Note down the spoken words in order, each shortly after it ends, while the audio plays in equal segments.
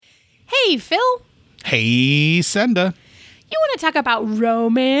Hey, Phil. Hey, Senda. You want to talk about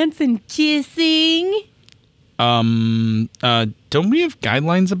romance and kissing? Don't we have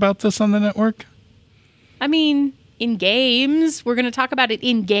guidelines about this on the network? I mean, in games. We're going to talk about it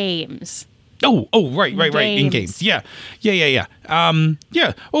in games. Right. In games. Yeah. Oh,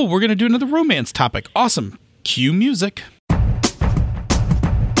 we're going to do another romance topic. Awesome. Cue music.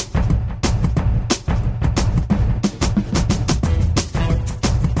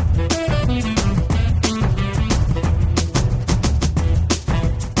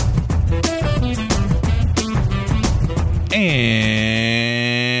 And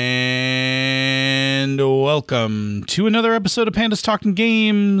welcome to another episode of Pandas Talking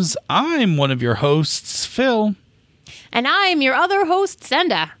Games. I'm one of your hosts, Phil. And I'm your other host,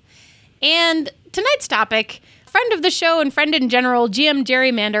 Senda. And tonight's topic, friend of the show and friend in general, GM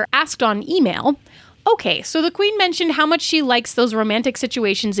Gerrymander, asked on email, okay, so the Queen mentioned how much she likes those romantic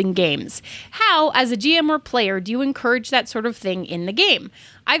situations in games. How, as a GM or player, do you encourage that sort of thing in the game?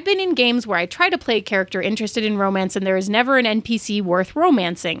 I've been in games where I try to play a character interested in romance and there is never an NPC worth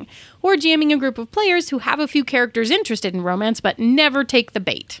romancing, or GMing a group of players who have a few characters interested in romance but never take the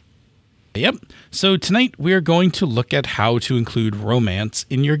bait. Yep. So tonight we are going to look at how to include romance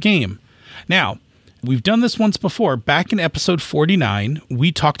in your game. Now, we've done this once before. Back in episode 49,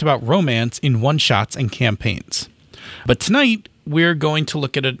 we talked about romance in one-shots and campaigns. But tonight, we're going to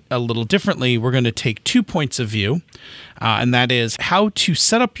look at it a little differently. We're going to take 2 points of view, and that is how to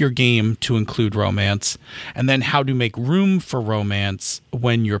set up your game to include romance, and then how to make room for romance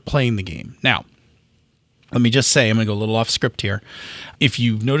when you're playing the game. Now, let me just say, I'm going to go a little off script here. If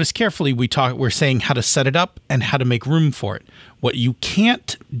you notice carefully, we're saying how to set it up and how to make room for it. What you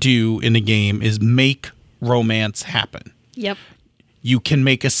can't do in a game is make romance happen. Yep. You can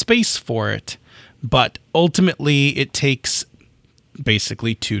make a space for it, but ultimately it takes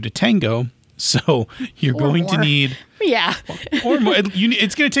basically two to tango. So you're going to need... Yeah. Or more.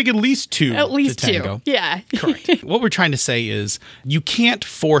 It's going to take at least two to tango. Two. Yeah. Correct. What we're trying to say is you can't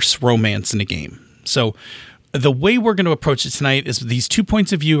force romance in a game. So the way we're going to approach it tonight is these 2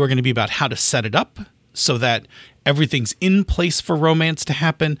 points of view are going to be about how to set it up so that everything's in place for romance to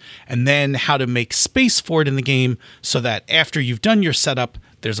happen, and then how to make space for it in the game so that after you've done your setup,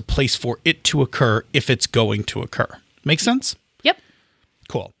 there's a place for it to occur if it's going to occur. Make sense? Yep.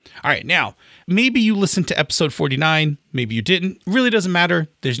 Cool. All right. Now, maybe you listened to episode 49. Maybe you didn't. Really doesn't matter.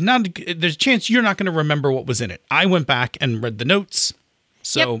 There's a chance you're not going to remember what was in it. I went back and read the notes.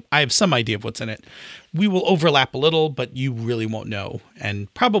 So yep. I have some idea of what's in it. We will overlap a little, but you really won't know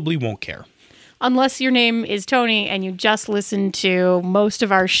and probably won't care. Unless your name is Tony and you just listened to most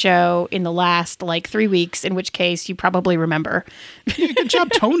of our show in the last 3 weeks, in which case you probably remember. Yeah, good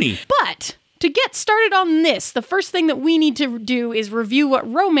job, Tony. But to get started on this, the first thing that we need to do is review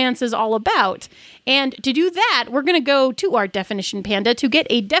what romance is all about. And to do that, we're going to go to our definition panda to get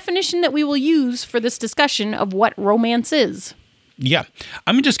a definition that we will use for this discussion of what romance is. Yeah,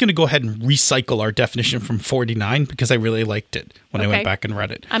 I'm just going to go ahead and recycle our definition from 49 because I really liked it when I went back and read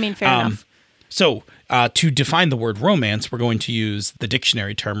it. I mean, fair enough. So to define the word romance, we're going to use the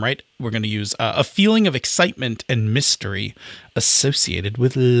dictionary term, right? We're going to use a feeling of excitement and mystery associated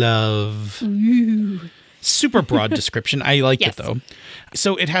with love. Ooh. Super broad description. I like it, though.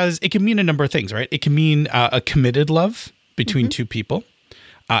 So it can mean a number of things, right? It can mean a committed love between two people.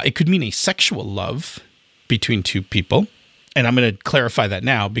 It could mean a sexual love between two people. And I'm going to clarify that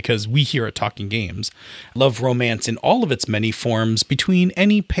now because we here at Talking Games love romance in all of its many forms between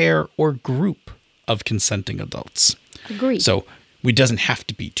any pair or group of consenting adults. Agreed. So it doesn't have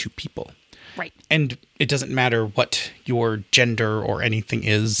to be two people. Right. And it doesn't matter what your gender or anything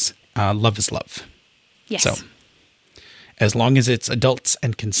is. Love is love. Yes. So as long as it's adults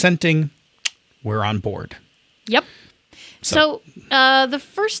and consenting, we're on board. Yep. So the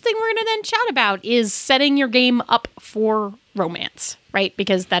first thing we're going to then chat about is setting your game up for romance, right?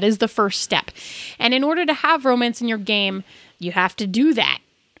 Because that is the first step. And in order to have romance in your game, you have to do that.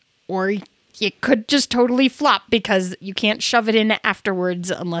 Or it could just totally flop because you can't shove it in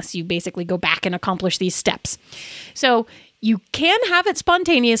afterwards unless you basically go back and accomplish these steps. So you can have it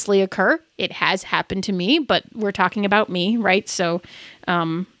spontaneously occur. It has happened to me, but we're talking about me, right? So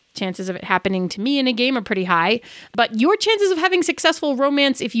chances of it happening to me in a game are pretty high. But your chances of having successful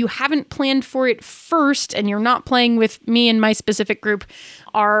romance, if you haven't planned for it first and you're not playing with me and my specific group,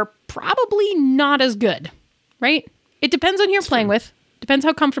 are probably not as good, right? It depends on who you're playing with. Depends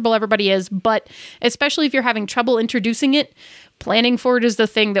how comfortable everybody is. But especially if you're having trouble introducing it, planning for it is the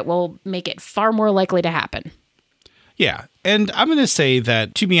thing that will make it far more likely to happen. Yeah. And I'm going to say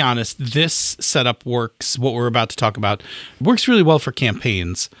that, to be honest, this setup works, what we're about to talk about, works really well for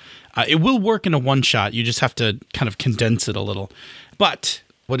campaigns. It will work in a one-shot. You just have to kind of condense it a little. But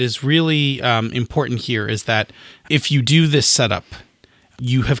what is really important here is that if you do this setup,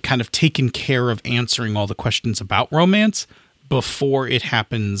 you have kind of taken care of answering all the questions about romance before it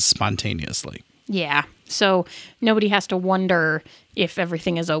happens spontaneously. Yeah. So nobody has to wonder if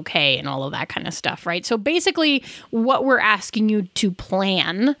everything is okay and all of that kind of stuff, right? So basically what we're asking you to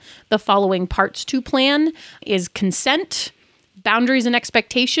plan, the following parts to plan, is consent, boundaries and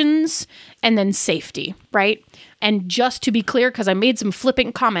expectations, and then safety, right? And just to be clear, because I made some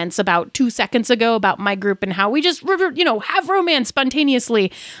flippant comments about 2 seconds ago about my group and how we just, have romance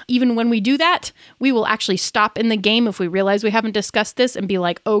spontaneously. Even when we do that, we will actually stop in the game if we realize we haven't discussed this and be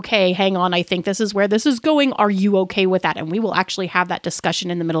like, okay, hang on, I think this is where this is going. Are you okay with that? And we will actually have that discussion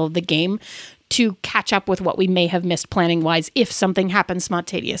in the middle of the game to catch up with what we may have missed planning-wise if something happens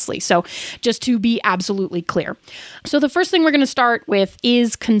spontaneously. So just to be absolutely clear. So the first thing we're going to start with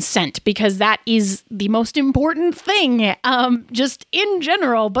is consent, because that is the most important thing, just in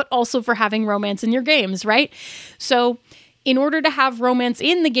general, but also for having romance in your games, right? So in order to have romance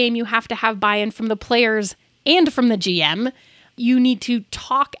in the game, you have to have buy-in from the players and from the GM. You need to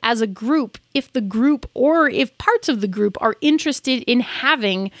talk as a group if the group or if parts of the group are interested in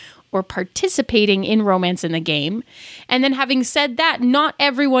having or participating in romance in the game. And then having said that, not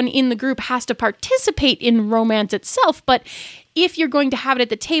everyone in the group has to participate in romance itself, but if you're going to have it at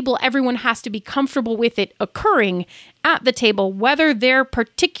the table, everyone has to be comfortable with it occurring at the table, whether their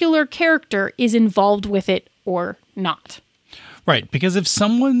particular character is involved with it or not. Right, because if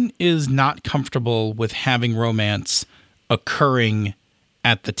someone is not comfortable with having romance occurring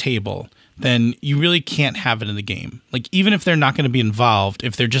at the table, then you really can't have it in the game. Like, even if they're not going to be involved,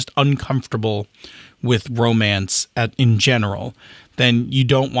 if they're just uncomfortable with romance in general, then you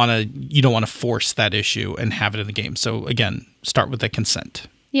don't want to force that issue and have it in the game. So again, start with the consent.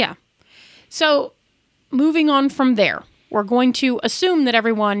 Yeah. So moving on from there, we're going to assume that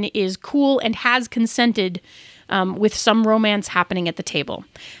everyone is cool and has consented with some romance happening at the table.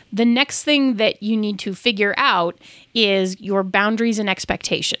 The next thing that you need to figure out is your boundaries and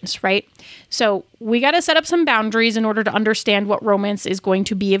expectations, right? So we got to set up some boundaries in order to understand what romance is going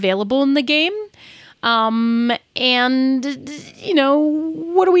to be available in the game. And,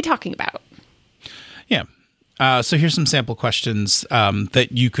 what are we talking about? Yeah. So here's some sample questions that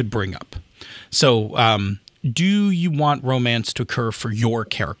you could bring up. So, do you want romance to occur for your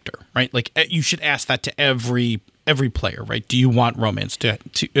character, right? Like, you should ask that to every player, right? Do you want romance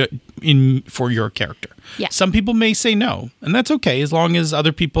for your character? Yeah. Some people may say no, and that's okay as long as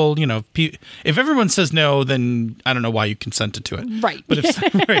other people, if everyone says no, then I don't know why you consented to it. Right. But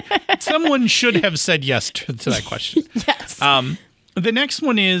if someone should have said yes to that question. Yes. The next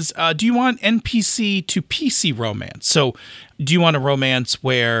one is, do you want NPC to PC romance? So do you want a romance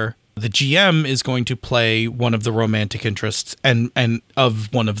where the GM is going to play one of the romantic interests and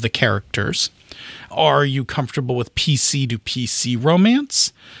of one of the characters? Are you comfortable with PC to PC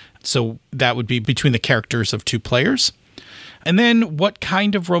romance? So that would be between the characters of two players. And then what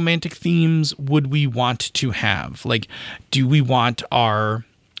kind of romantic themes would we want to have? Like, do we want our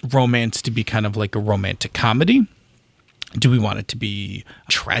romance to be kind of like a romantic comedy? Do we want it to be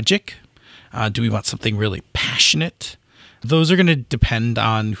tragic? Do we want something really passionate? Those are going to depend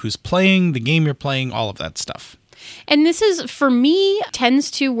on who's playing, the game you're playing, all of that stuff. And this is, for me,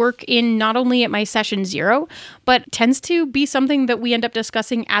 tends to work in not only at my session 0, but tends to be something that we end up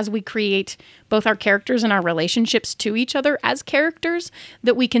discussing as we create both our characters and our relationships to each other as characters,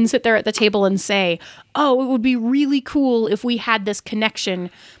 that we can sit there at the table and say, oh, it would be really cool if we had this connection,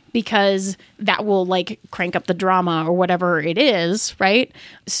 because that will crank up the drama or whatever it is, right?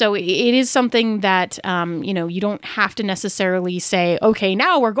 So it is something that, you don't have to necessarily say, okay,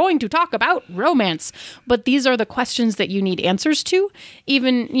 now we're going to talk about romance. But these are the questions that you need answers to,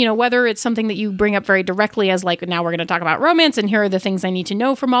 even, whether it's something that you bring up very directly as now we're going to talk about romance and here are the things I need to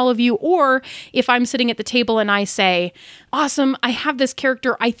know from all of you. Or if I'm sitting at the table and I say, awesome, I have this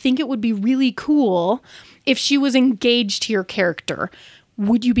character. I think it would be really cool if she was engaged to your character.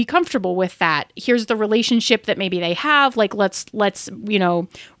 Would you be comfortable with that? Here's the relationship that maybe they have. Let's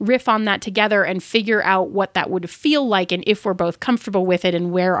riff on that together and figure out what that would feel like and if we're both comfortable with it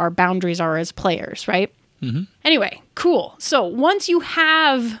and where our boundaries are as players, right? Mm-hmm. Anyway, cool. So once you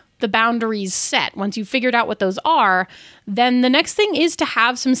have the boundaries set, once you've figured out what those are, then the next thing is to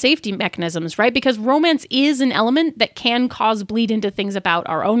have some safety mechanisms, right? Because romance is an element that can cause bleed into things about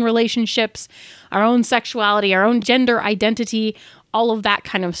our own relationships, our own sexuality, our own gender identity, all of that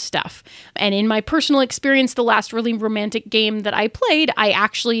kind of stuff. And in my personal experience, the last really romantic game that I played, I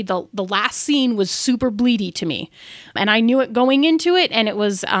actually, the last scene was super bleedy to me. And I knew it going into it, and it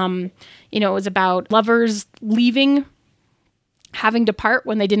was, it was about lovers leaving, having to part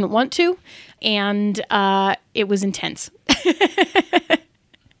when they didn't want to, and it was intense.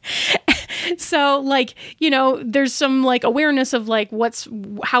 So, like, there's some, like, awareness of, like,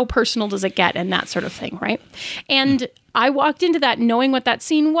 how personal does it get and that sort of thing, right? And I walked into that knowing what that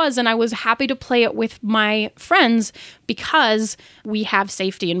scene was, and I was happy to play it with my friends because we have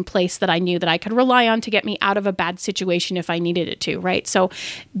safety in place that I knew that I could rely on to get me out of a bad situation if I needed it to, right? So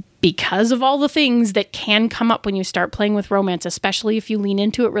because of all the things that can come up when you start playing with romance, especially if you lean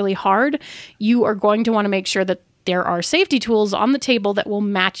into it really hard, you are going to want to make sure that there are safety tools on the table that will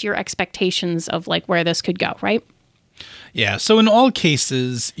match your expectations of, like, where this could go, right? Yeah, so in all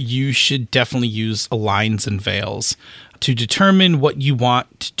cases, you should definitely use aligns and veils to determine what you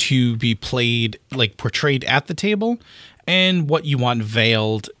want to be played, like portrayed at the table, and what you want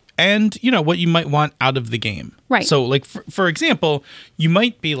veiled, and, what you might want out of the game. Right. So, like, for example, you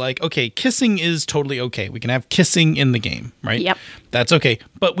might be like, okay, kissing is totally okay. We can have kissing in the game, right? Yep. That's okay.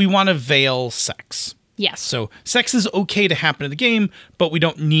 But we want to veil sex. Yes. So sex is okay to happen in the game, but we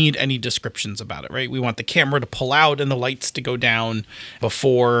don't need any descriptions about it, right? We want the camera to pull out and the lights to go down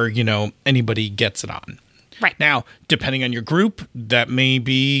before, anybody gets it on. Right. Now, depending on your group, that may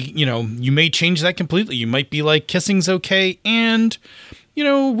be, you may change that completely. You might be like, kissing's okay, and,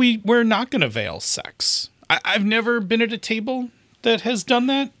 we're not going to veil sex. I've never been at a table that has done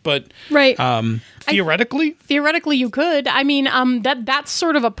that, but right. Theoretically you could. I mean, that's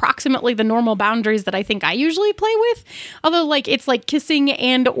sort of approximately the normal boundaries that I think I usually play with. Although, like, it's like kissing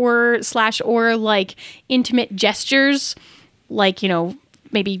and or like intimate gestures, like,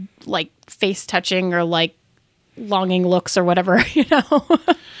 maybe like face touching or like longing looks or whatever,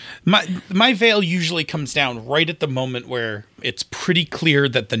 My veil usually comes down right at the moment where it's pretty clear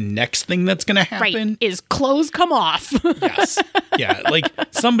that the next thing that's going to happen is clothes come off. Yes. Yeah. Like,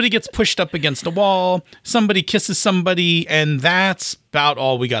 somebody gets pushed up against a wall, somebody kisses somebody, and that's about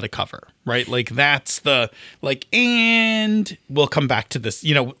all we got to cover, right? Like, that's and we'll come back to this,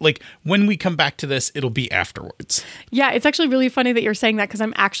 like, when we come back to this, it'll be afterwards. Yeah. It's actually really funny that you're saying that, because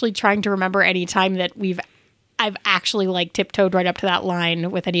I'm actually trying to remember any time that I've actually, like, tiptoed right up to that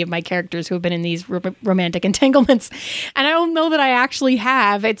line with any of my characters who have been in these romantic entanglements. And I don't know that I actually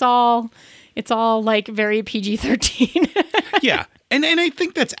have. It's all like very PG-13. Yeah. And I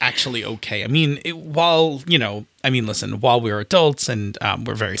think that's actually okay. I mean, while we're adults and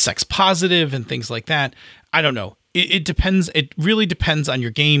we're very sex positive and things like that, I don't know. It depends. It really depends on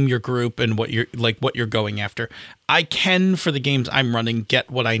your game, your group, and what you're going after. I can, for the games I'm running, get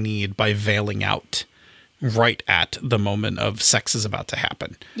what I need by veiling out right at the moment of sex is about to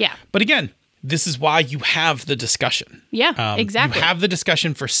happen. Yeah. But again, this is why you have the discussion. Yeah, exactly. You have the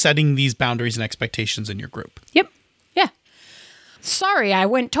discussion for setting these boundaries and expectations in your group. Yep. Yeah. Sorry, I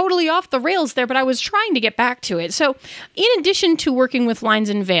went totally off the rails there, but I was trying to get back to it. So, in addition to working with lines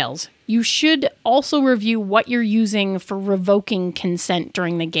and veils, you should also review what you're using for revoking consent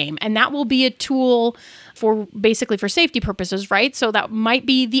during the game. And that will be a tool for safety purposes, right? So that might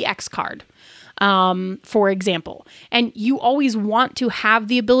be the X card. For example, and you always want to have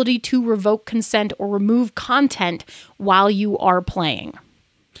the ability to revoke consent or remove content while you are playing.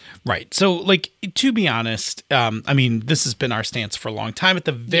 Right. So, like, to be honest, this has been our stance for a long time. At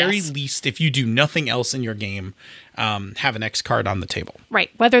the very least, if you do nothing else in your game, have an X card on the table. Right.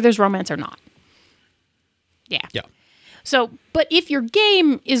 Whether there's romance or not. Yeah. Yeah. So, but if your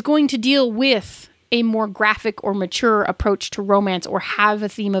game is going to deal with a more graphic or mature approach to romance, or have a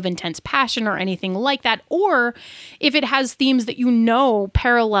theme of intense passion or anything like that, or if it has themes that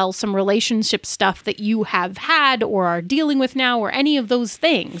parallel some relationship stuff that you have had or are dealing with now, or any of those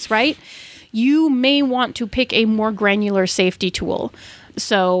things, right? You may want to pick a more granular safety tool.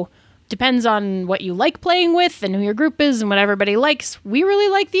 So depends on what you like playing with and who your group is and what everybody likes. We really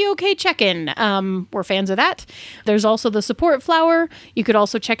like the OK check-in. We're fans of that. There's also the support flower. You could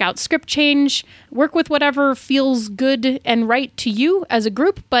also check out script change. Work with whatever feels good and right to you as a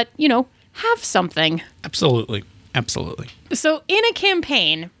group, but, have something. Absolutely. Absolutely. So in a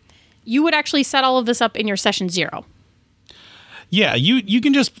campaign, you would actually set all of this up in your session 0. Yeah, you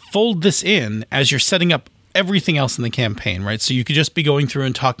can just fold this in as you're setting up everything else in the campaign, right? So you could just be going through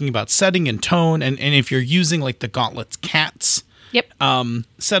and talking about setting and tone, and if you're using like the Gauntlets cats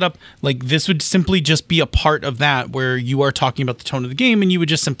setup, like this would simply just be a part of that where you are talking about the tone of the game, and you would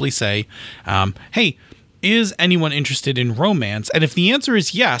just simply say, hey, is anyone interested in romance? And if the answer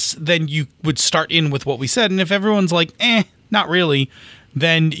is yes, then you would start in with what we said, and if everyone's like, not really,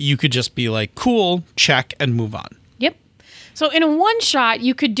 then you could just be like, cool, check, and move on. Yep. So in a one-shot,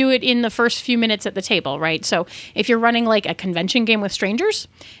 you could do it in the first few minutes at the table, right? So if you're running like a convention game with strangers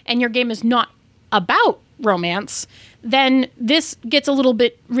and your game is not about romance, then this gets a little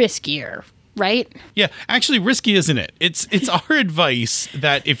bit riskier, right? Yeah, actually risky, isn't it? It's our advice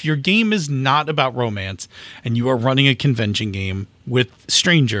that if your game is not about romance and you are running a convention game with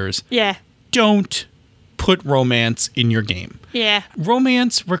strangers, Yeah. don't put romance in your game. Yeah.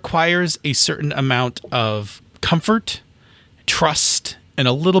 Romance requires a certain amount of comfort, trust, and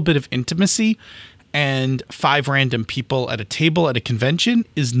a little bit of intimacy. And 5 random people at a table at a convention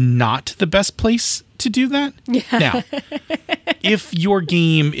is not the best place to do that. Yeah. Now, if your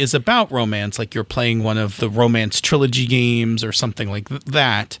game is about romance, like you're playing one of the romance trilogy games or something like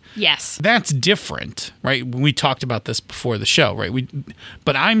that, Yes. that's different, right? We talked about this before the show, right?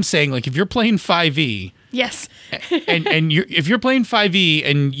 But I'm saying, like, if you're playing 5e, Yes. and if you're playing 5e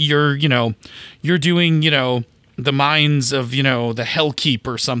and you're doing, the Mines of, the Hellkeep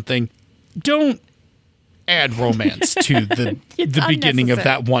or something, don't add romance to the beginning of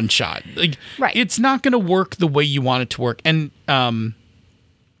that one shot. Like, Right. It's not going to work the way you want it to work. And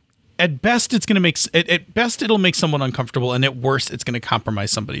at best, it'll make someone uncomfortable, and at worst, it's going to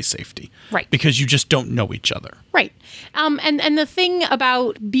compromise somebody's safety. Right. Because you just don't know each other. Right. And the thing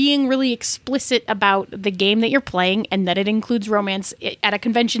about being really explicit about the game that you're playing and that it includes romance at a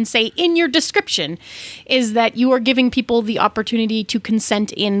convention, say in your description, is that you are giving people the opportunity to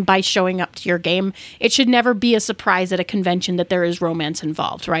consent in by showing up to your game. It should never be a surprise at a convention that there is romance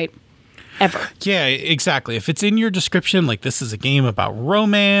involved, right? Ever. Yeah, exactly. If it's in your description, like this is a game about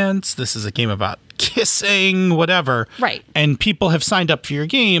romance, this is a game about kissing, whatever. Right. And people have signed up for your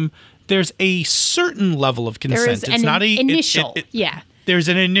game, there's a certain level of consent. There is It's not a initial. Yeah. There's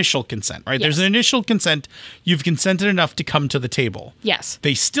an initial consent, right? Yes. There's an initial consent. You've consented enough to come to the table. Yes.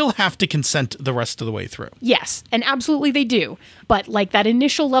 They still have to consent the rest of the way through. Yes, and absolutely they do. But like that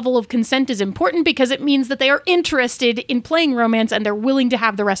initial level of consent is important because it means that they are interested in playing romance and they're willing to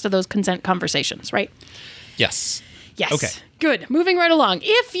have the rest of those consent conversations, right? Yes. Yes. Okay. Good. Moving right along.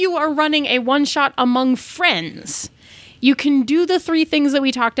 If you are running a one-shot among friends, you can do the 3 things that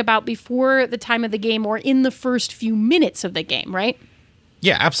we talked about before the time of the game or in the first few minutes of the game, right?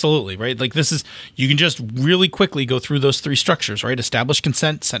 Yeah, absolutely, right? Like you can just really quickly go through those 3 structures, right? Establish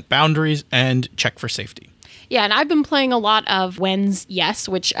consent, set boundaries, and check for safety. Yeah, and I've been playing a lot of Wen's Yes,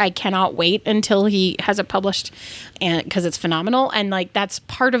 which I cannot wait until he has it published, and because it's phenomenal. And like that's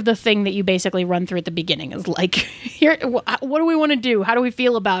part of the thing that you basically run through at the beginning is like, here, what do we want to do? How do we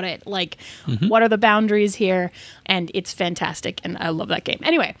feel about it? Like, what are the boundaries here? And it's fantastic, and I love that game.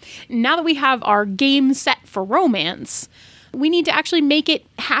 Anyway, now that we have our game set for romance, we need to actually make it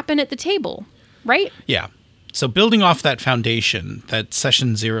happen at the table, right? Yeah. So building off that foundation, that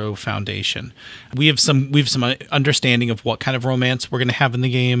session 0 foundation, we have some understanding of what kind of romance we're going to have in the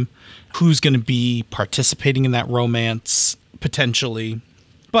game, who's going to be participating in that romance potentially.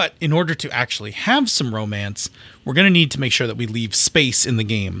 But in order to actually have some romance, we're going to need to make sure that we leave space in the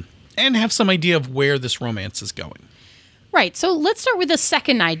game and have some idea of where this romance is going. Right. So let's start with the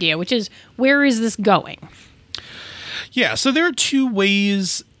second idea, which is where is this going? Yeah, so there are 2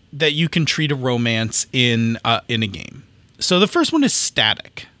 ways that you can treat a romance in a game. So the first one is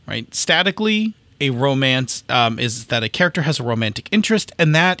static, right? Statically, a romance is that a character has a romantic interest,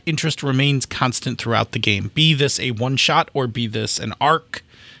 and that interest remains constant throughout the game. Be this a one-shot or be this an arc,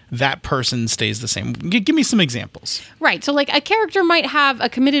 that person stays the same. Give me some examples. Right. So, like, a character might have a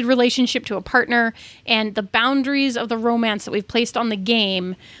committed relationship to a partner, and the boundaries of the romance that we've placed on the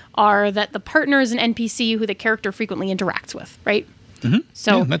game are that the partner is an NPC who the character frequently interacts with, right? Mm-hmm.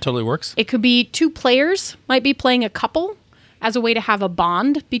 So yeah, that totally works. It could be 2 players might be playing a couple as a way to have a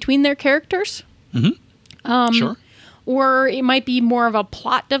bond between their characters. Mm-hmm. Sure. Or it might be more of a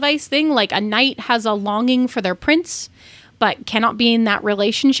plot device thing, like a knight has a longing for their prince, but cannot be in that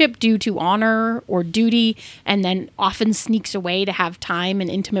relationship due to honor or duty, and then often sneaks away to have time and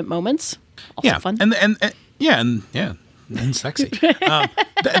intimate moments. Also fun. And sexy.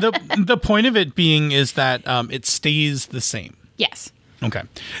 The point of it being is that it stays the same. Yes. Okay.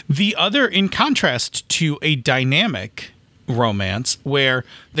 The other, in contrast to a dynamic romance where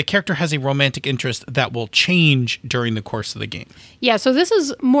the character has a romantic interest that will change during the course of the game. Yeah, so this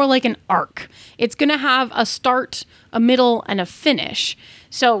is more like an arc. It's going to have a start, a middle, and a finish.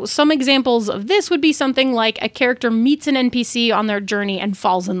 So some examples of this would be something like a character meets an NPC on their journey and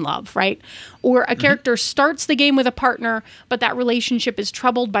falls in love, right? Or a character starts the game with a partner, but that relationship is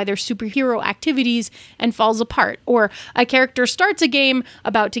troubled by their superhero activities and falls apart. Or a character starts a game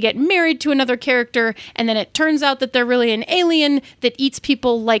about to get married to another character, and then it turns out that they're really an alien that eats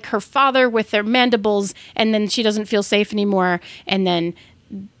people like her father with their mandibles, and then she doesn't feel safe anymore, and then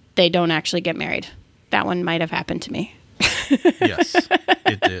they don't actually get married. That one might have happened to me. Yes,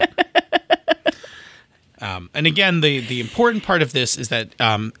 it did. And again, the important part of this is that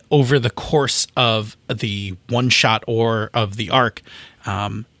over the course of the one shot or of the arc,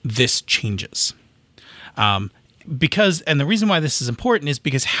 this changes. And the reason why this is important is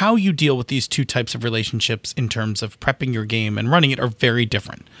because how you deal with these two types of relationships in terms of prepping your game and running it are very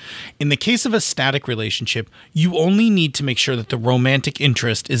different. In the case of a static relationship, you only need to make sure that the romantic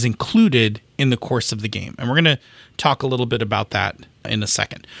interest is included in the course of the game. And we're going to talk a little bit about that in a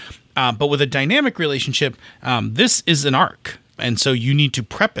second. But with a dynamic relationship, this is an arc. And so you need to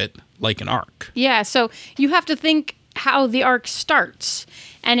prep it like an arc. Yeah, so you have to think how the arc starts,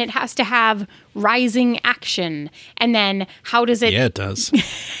 and it has to have rising action, and then how does it... Yeah, it does.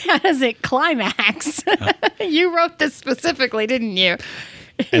 How does it climax? You wrote this specifically, didn't you?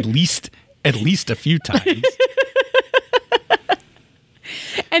 At least a few times.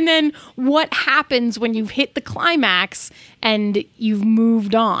 And then what happens when you've hit the climax and you've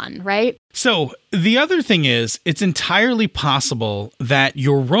moved on, right? So the other thing is, it's entirely possible that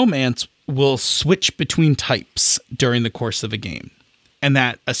your romance will switch between types during the course of a game, and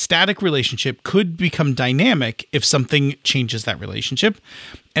that a static relationship could become dynamic if something changes that relationship,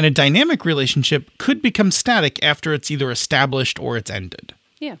 and a dynamic relationship could become static after it's either established or it's ended.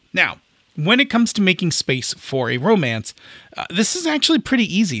 Yeah. Now, when it comes to making space for a romance, this is actually pretty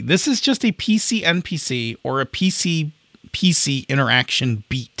easy. This is just a PC NPC or a PC interaction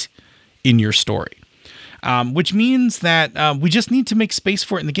beat in your story. Which means that we just need to make space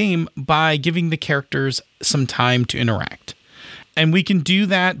for it in the game by giving the characters some time to interact. And we can do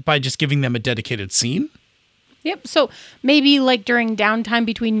that by just giving them a dedicated scene. Yep. So maybe like during downtime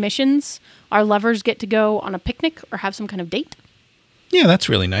between missions, our lovers get to go on a picnic or have some kind of date. Yeah, that's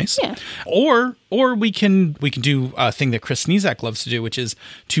really nice. Yeah. Or we can do a thing that Chris Sneezak loves to do, which is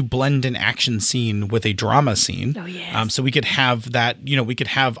to blend an action scene with a drama scene. Oh, yes. So we could have that, we could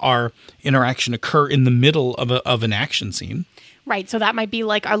have our interaction occur in the middle of an action scene. Right, so that might be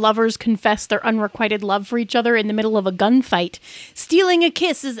like our lovers confess their unrequited love for each other in the middle of a gunfight, stealing a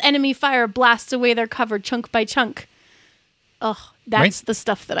kiss as enemy fire blasts away their cover chunk by chunk. Ugh, that's the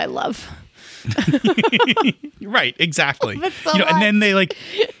stuff that I love. Right, exactly. So and then they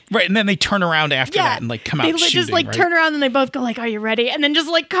and then they turn around after that and come out they shooting. Just turn around and they both go like, "Are you ready?" And then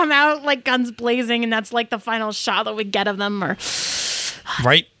just come out like guns blazing, and that's like the final shot that we get of them.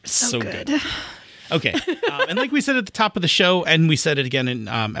 Right, so good. Okay, and like we said at the top of the show, and we said it again in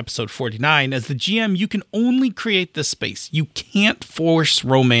episode 49, as the GM, you can only create this space. You can't force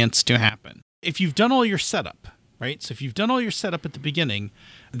romance to happen. If you've done all your setup, right? So if you've done all your setup at the beginning,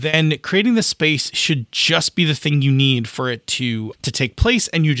 then creating the space should just be the thing you need for it to take place,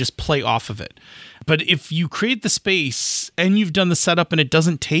 and you just play off of it. But if you create the space and you've done the setup and it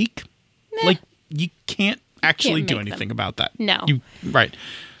doesn't take, you can't actually do anything about that. No. Right.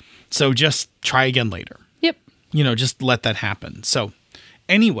 So just try again later. Yep. Just let that happen. So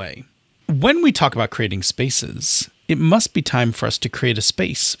anyway, when we talk about creating spaces, it must be time for us to create a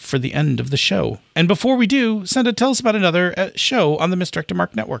space for the end of the show. And before we do, Senda, tell us about another show on the Misdirected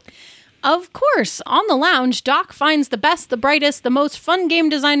Mark Network. Of course, on the lounge, Doc finds the best, the brightest, the most fun game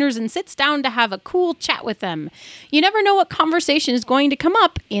designers and sits down to have a cool chat with them. You never know what conversation is going to come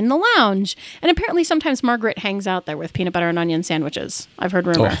up in the lounge. And apparently sometimes Margaret hangs out there with peanut butter and onion sandwiches. I've heard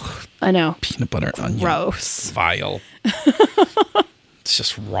rumor. Oh, I know. Peanut butter and onion. Gross. Vile. It's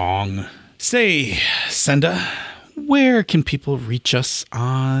just wrong. Say, Senda, where can people reach us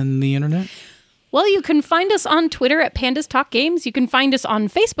on the internet? Well, you can find us on Twitter at Pandas Talk Games. You can find us on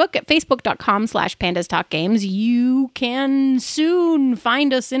Facebook at facebook.com/Pandas Talk Games. You can soon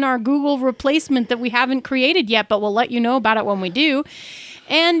find us in our Google replacement that we haven't created yet, but we'll let you know about it when we do.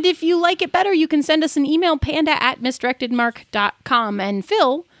 And if you like it better, you can send us an email, panda@misdirectedmark.com. And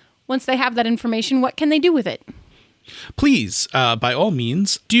Phil, once they have that information, what can they do with it? Please, by all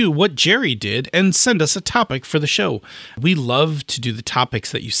means, do what Jerry did and send us a topic for the show. We love to do the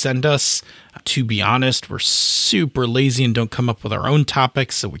topics that you send us. To be honest, we're super lazy and don't come up with our own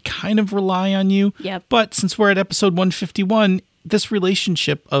topics, so we kind of rely on you. Yep. But since we're at episode 151, this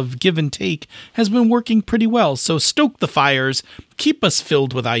relationship of give and take has been working pretty well. So stoke the fires, keep us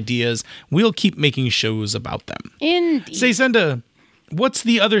filled with ideas. We'll keep making shows about them. Indeed. Say, Senda, what's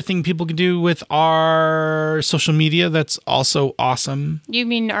the other thing people can do with our social media that's also awesome? You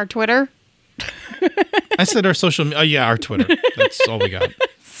mean our Twitter? I said our social our Twitter. That's all we got.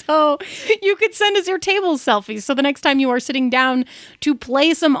 So you could send us your table selfies. So the next time you are sitting down to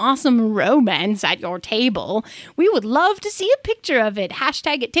play some awesome romance at your table, we would love to see a picture of it.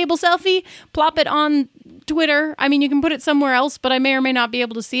 Hashtag it table selfie. Plop it on Twitter. I mean, you can put it somewhere else, but I may or may not be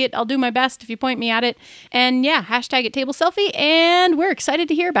able to see it. I'll do my best if you point me at it. And yeah, hashtag it table selfie. And we're excited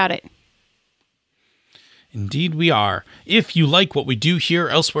to hear about it. Indeed we are. If you like what we do here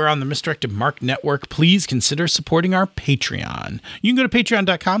elsewhere on the Misdirected Mark Network, please consider supporting our Patreon. You can go to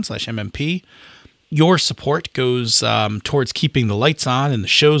patreon.com/MMP. Your support goes towards keeping the lights on and the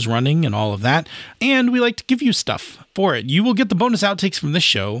shows running and all of that. And we like to give you stuff for it. You will get the bonus outtakes from this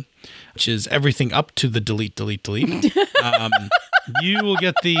show, which is everything up to the delete. You will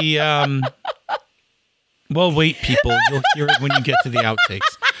get the... well, wait, people. You'll hear it when you get to the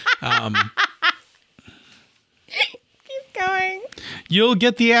outtakes. Going. You'll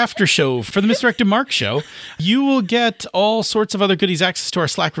get the after show for the Misdirected Mark show. You will get all sorts of other goodies, access to our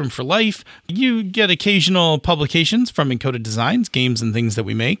Slack room for life. You get occasional publications from Encoded Designs, games and things that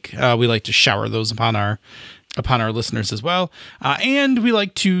we make. We like to shower those upon our listeners as well. And we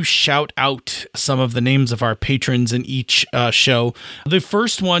like to shout out some of the names of our patrons in each show. The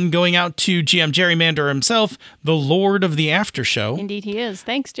first one going out to GM Gerrymander himself, the Lord of the After Show. Indeed he is.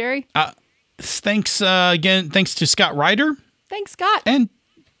 Thanks, Jerry. Thanks again. Thanks to Scott Ryder. Thanks, Scott. And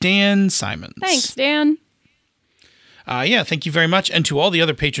Dan Simons. Thanks, Dan. Thank you very much. And to all the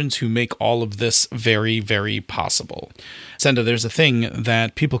other patrons who make all of this very, very possible. Senda, there's a thing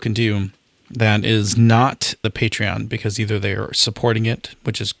that people can do that is not the Patreon because either they're supporting it,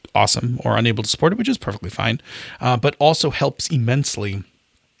 which is awesome, or unable to support it, which is perfectly fine, but also helps immensely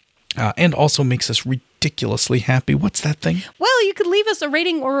and also makes us ridiculously happy. What's that thing? Well, you could leave us a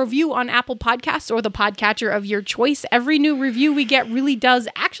rating or review on Apple Podcasts or the podcatcher of your choice. Every new review we get really does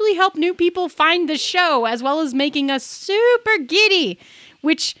actually help new people find the show, as well as making us super giddy,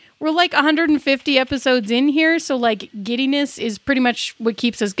 which we're like 150 episodes in here. So like giddiness is pretty much what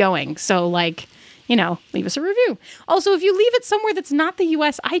keeps us going. So like, leave us a review. Also, if you leave it somewhere that's not the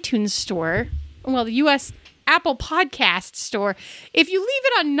US iTunes store, well, the US Apple Podcast store, if you leave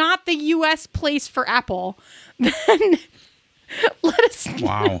it on not the US place for Apple, then let us know.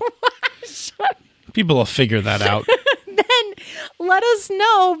 Wow. People will figure that out. Then let us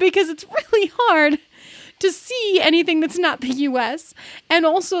know, because it's really hard to see anything that's not the US. And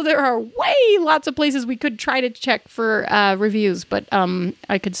also there are lots of places we could try to check for reviews, but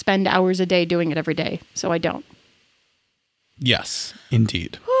I could spend hours a day doing it every day, so I don't. Yes,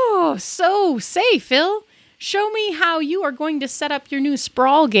 indeed. Oh, so say, Phil, show me how you are going to set up your new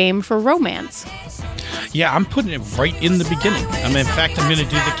Sprawl game for romance. Yeah, I'm putting it right in the beginning. In fact, I'm going to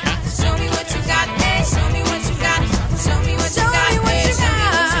do the cat. Show me what you got, hey, show me what you got. Show me what you got, hey, show me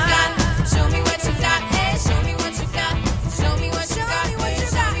what you got. Show me what you got, hey, show me what you got. Show me what you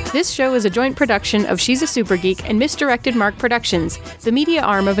got. This show is a joint production of She's a Super Geek and Misdirected Mark Productions, the media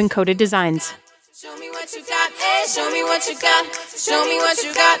arm of Encoded Designs. Show me what you got, hey, show me what you got. Show me what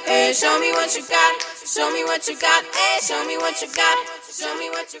you got, hey, show me what you got. Show me what you got, hey, show me what you got. Show me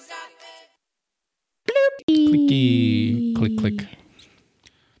what you got. Clicky, click, click.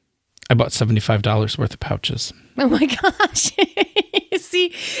 I bought $75 worth of pouches. Oh my gosh.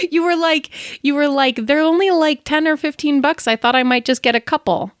 See, you were like, they're only like 10 or 15 bucks. I thought I might just get a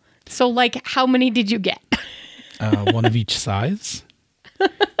couple. So like, how many did you get? One of each size.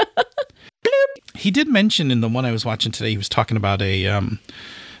 He did mention in the one I was watching today, he was talking about a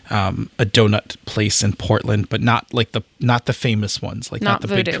donut place in Portland, but not the famous ones, like not the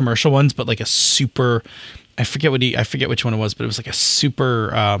Voodoo. Big commercial ones, but like a super, I forget which one it was, but it was like a super,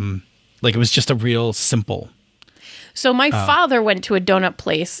 like it was just a real simple. So my father went to a donut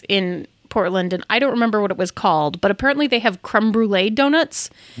place in Portland, and I don't remember what it was called, but apparently they have creme brulee donuts,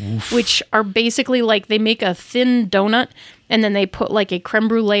 which are basically like they make a thin donut and then they put like a creme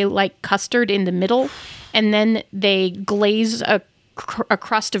brulee like custard in the middle, and then they glaze a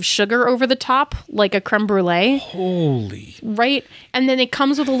crust of sugar over the top like a creme brulee. Holy. Right? And then it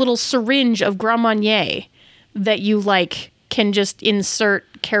comes with a little syringe of Grand Marnier that you like can just insert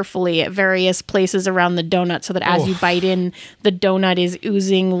carefully at various places around the donut, so that as you bite in, the donut is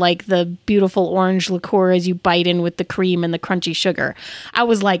oozing like the beautiful orange liqueur as you bite in with the cream and the crunchy sugar. I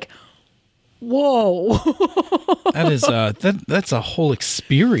was like, whoa. That is that's a whole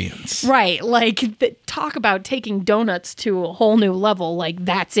experience. Right. Like, talk about taking donuts to a whole new level. Like,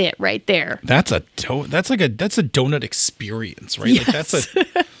 that's it right there. That's a donut experience, right? Yes.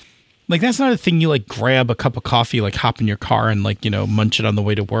 Like that's not a thing you like grab a cup of coffee, like hop in your car and like, munch it on the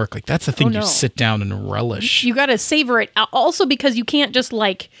way to work. Like that's a thing no. you sit down and relish. You got to savor it. Also, because you can't just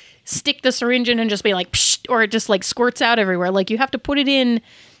like stick the syringe in and just be like, psh, or it just like squirts out everywhere. Like, you have to put it in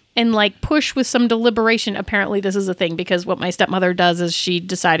and like push with some deliberation. Apparently this is a thing because what my stepmother does is she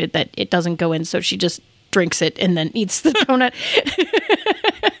decided that it doesn't go in, so she just drinks it and then eats the donut.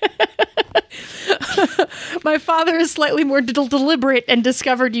 My father is slightly more deliberate and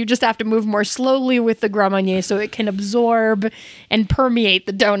discovered you just have to move more slowly with the Grand Marnier so it can absorb and permeate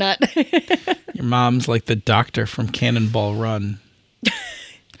the donut. Your mom's like the doctor from Cannonball Run.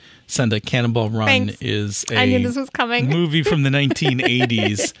 Senda Cannonball Run Thanks. is I knew a this was coming. movie from the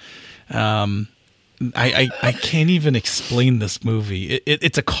 1980s. I can't even explain this movie.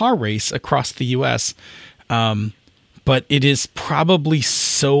 It's a car race across the U.S., but it is probably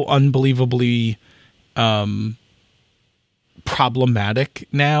so unbelievably problematic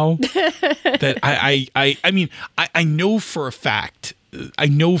now that I know for a fact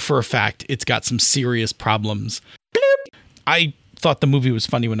it's got some serious problems. I thought the movie was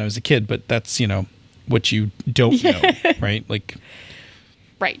funny when I was a kid, but that's what you don't know, right? Like,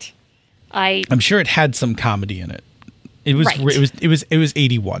 Right. I'm sure it had some comedy in it. It was Right. it was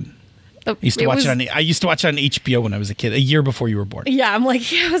 81. I used to watch was- it on HBO when I was a kid, a year before you were born. Yeah, I'm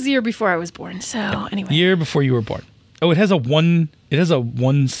like, it was the year before I was born. So anyway. Year before you were born. Oh, it has a 1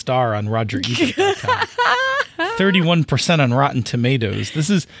 star on RogerEbert.com. 31% on Rotten Tomatoes. This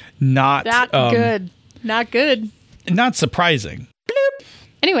is not good. Not good. Not surprising.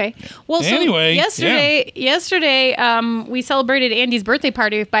 Anyway, well, so Anyway, yesterday, we celebrated Andy's birthday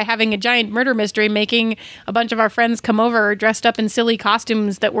party by having a giant murder mystery, making a bunch of our friends come over dressed up in silly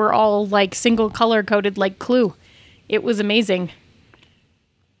costumes that were all like single color coded like Clue. It was amazing.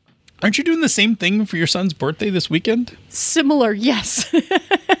 Aren't you doing the same thing for your son's birthday this weekend? Similar, yes.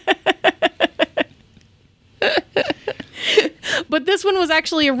 But this one was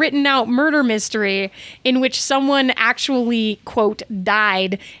actually a written out murder mystery in which someone actually, quote,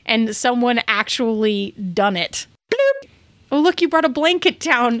 died and someone actually done it. Bloop. Oh, look, you brought a blanket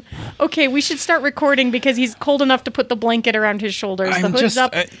down. Okay, we should start recording because he's cold enough to put the blanket around his shoulders. The hood's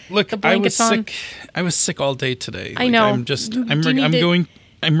up. Look, the I was blanket's on. sick. I was sick all day today. I know.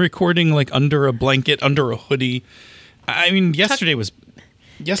 I'm recording like under a blanket, under a hoodie. I mean, yesterday was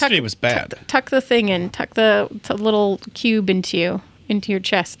bad. Tuck the thing in. Tuck the little cube into your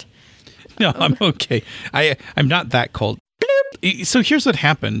chest. No, I'm okay. I'm not that cold. So here's what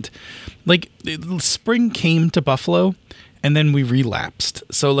happened. Like, spring came to Buffalo, and then we relapsed.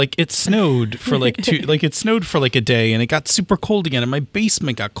 So like it snowed for like a day, and it got super cold again, and my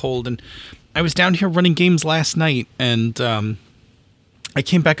basement got cold, and I was down here running games last night, and I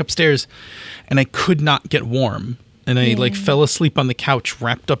came back upstairs, and I could not get warm. And I like fell asleep on the couch,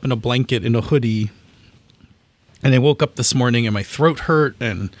 wrapped up in a blanket in a hoodie. And I woke up this morning and my throat hurt,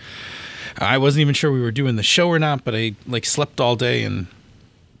 and I wasn't even sure we were doing the show or not, but I like slept all day and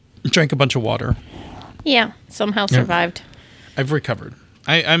drank a bunch of water. Yeah, somehow survived. I've recovered.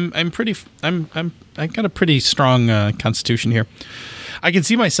 I got a pretty strong constitution here. I can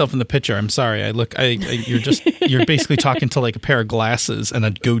see myself in the picture. I'm sorry. You're basically talking to like a pair of glasses and a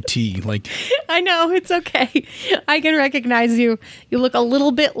goatee. Like, I know, it's okay. I can recognize you. You look a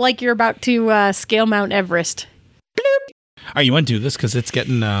little bit like you're about to scale Mount Everest. all right, you want to do this because it's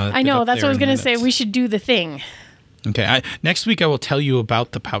getting. I know. That's what I was going to say. We should do the thing. Okay. Next week I will tell you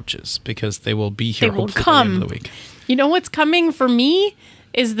about the pouches because they will be here. They will hopefully come. by the end of the week. You know what's coming for me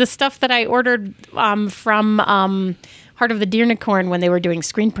is the stuff that I ordered from Heart of the Deernicorn when they were doing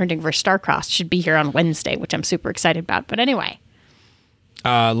screen printing for Starcrossed. Should be here on Wednesday, which I'm super excited about. But anyway.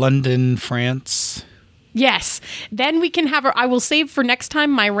 London, France. Yes. Then we can have I will save for next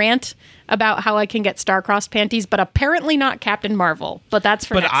time my rant about how I can get Star-Crossed panties, but apparently not Captain Marvel. But that's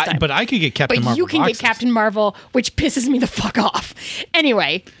for next time. But I could get Captain Marvel. You can boxes. get Captain Marvel, which pisses me the fuck off.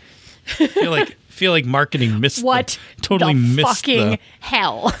 Anyway. feel like marketing missed What totally the missed fucking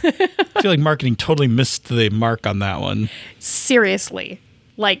hell? I feel like marketing totally missed the mark on that one. Seriously.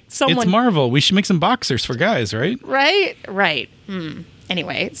 Like someone It's Marvel. We should make some boxers for guys, right? Right.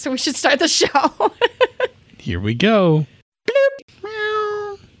 Anyway, so we should start the show. Here we go.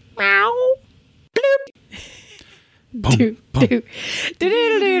 Meow. Meow. Boom, boom.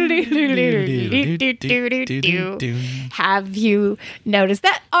 Have you noticed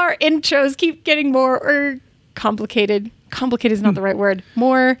that our intros keep getting more complicated? Complicated is not the right word.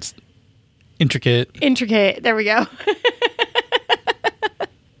 More Intricate. There we go.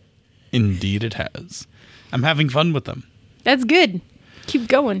 Indeed it has. I'm having fun with them. That's good. Keep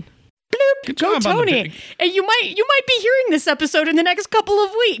going. Good Go job on the Tony. big. And you might be hearing this episode in the next couple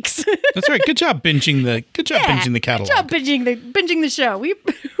of weeks. That's right. Good job binging the catalog. Good job binging the show. We're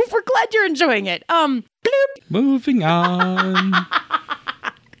glad you're enjoying it. Moving on.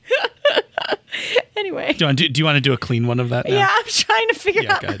 Anyway. Do you want to do a clean one of that now? Yeah, I'm trying to figure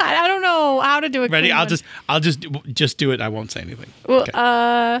out. go ahead. I don't know how to do it. Ready? I'll just do it. I won't say anything. Well, Okay.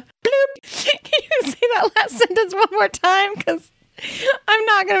 Can you say that last sentence one more time? Because I'm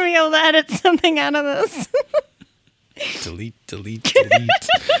not going to be able to edit something out of this. Delete.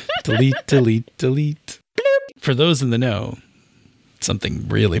 Delete. For those in the know, something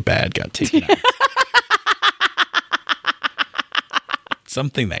really bad got taken out.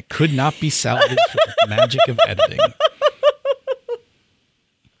 Something that could not be salvaged with the magic of editing.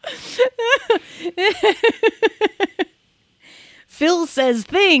 Phil says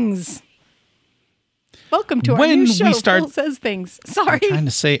things. Welcome to our When new show. we start- Phil says things. Sorry.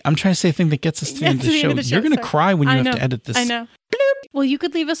 I'm trying to say a thing that gets us to the end of the show. You're going to sorry. cry when you I have know. to edit this. I know. Well, you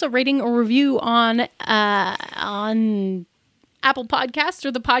could leave us a rating or review on Apple Podcasts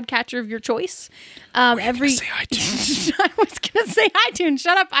or the podcatcher of your choice. Say iTunes. I was going to say iTunes.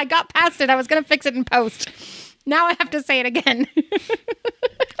 Shut up. I got past it. I was going to fix it in post. Now I have to say it again.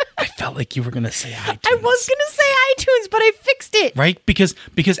 I felt like you were going to say iTunes. I was going to say iTunes, but I fixed it. Right? Because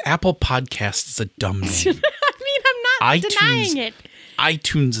Apple Podcast is a dumb name. I mean, I'm not denying it.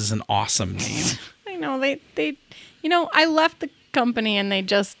 iTunes is an awesome name. I know. They I left the company and they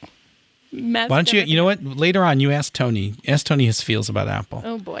just messed Why don't you, everything you know what? Later on, you ask Tony his feels about Apple.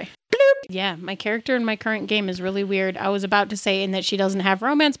 Oh boy. Yeah, my character in my current game is really weird. I was about to say in that she doesn't have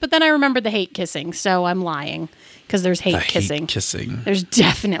romance, but then I remembered the hate kissing, so I'm lying because there's hate kissing. Hate kissing. There's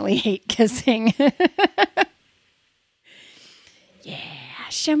definitely hate kissing. Yeah,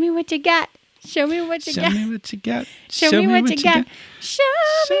 show me what you got. Show me what you Show got. me what you got. Show me what you got. Show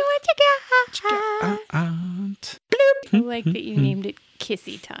me what you got. I like that you named it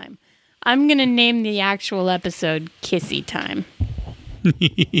Kissy Time. I'm going to name the actual episode Kissy Time.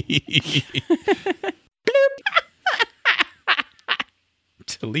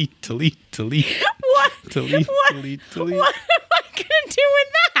 Delete. What? Delete. What? Delete. What am I going to do with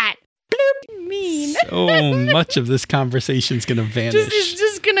that? Mean. So much of this conversation is going to vanish. It's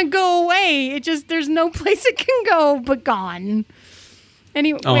just going to go away. There's no place it can go but gone.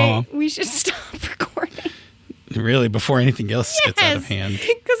 Anyway, we should stop recording. Really, before anything else gets out of hand.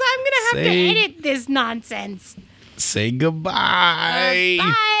 Because I'm going to have to edit this nonsense. Say goodbye.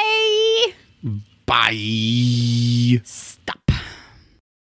 Bye. Bye. Stop.